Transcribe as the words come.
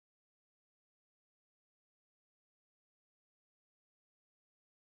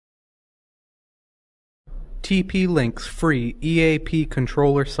TP-LINK's free EAP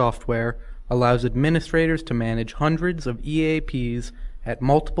controller software allows administrators to manage hundreds of EAPs at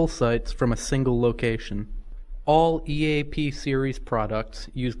multiple sites from a single location. All EAP series products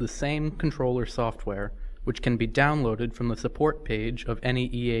use the same controller software, which can be downloaded from the support page of any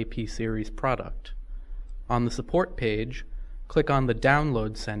EAP series product. On the support page, click on the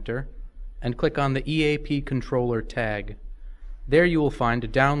Download Center and click on the EAP controller tag. There you will find a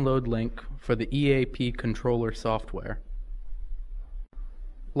download link for the EAP controller software.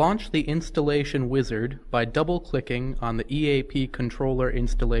 Launch the installation wizard by double-clicking on the EAP controller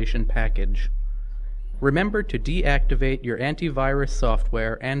installation package. Remember to deactivate your antivirus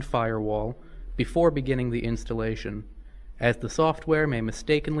software and firewall before beginning the installation, as the software may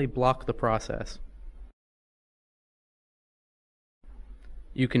mistakenly block the process.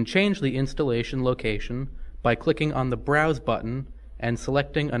 You can change the installation location by clicking on the Browse button and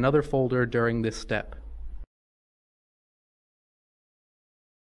selecting another folder during this step.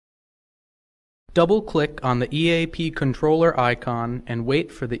 Double-click on the EAP controller icon and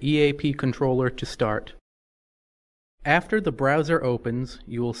wait for the EAP controller to start. After the browser opens,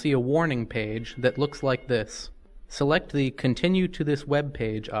 you will see a warning page that looks like this. Select the Continue to this web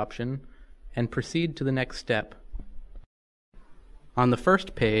page option and proceed to the next step. On the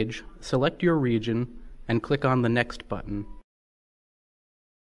first page, select your region and click on the Next button.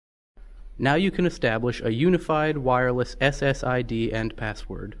 Now you can establish a unified wireless SSID and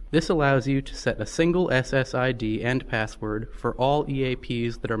password. This allows you to set a single SSID and password for all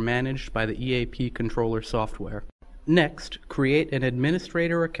EAPs that are managed by the EAP controller software. Next, create an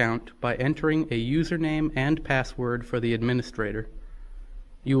administrator account by entering a username and password for the administrator.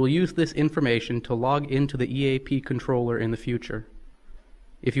 You will use this information to log into the EAP controller in the future.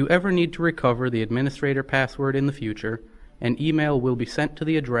 If you ever need to recover the administrator password in the future, an email will be sent to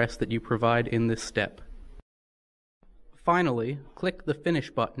the address that you provide in this step. Finally, click the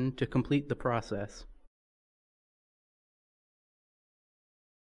Finish button to complete the process.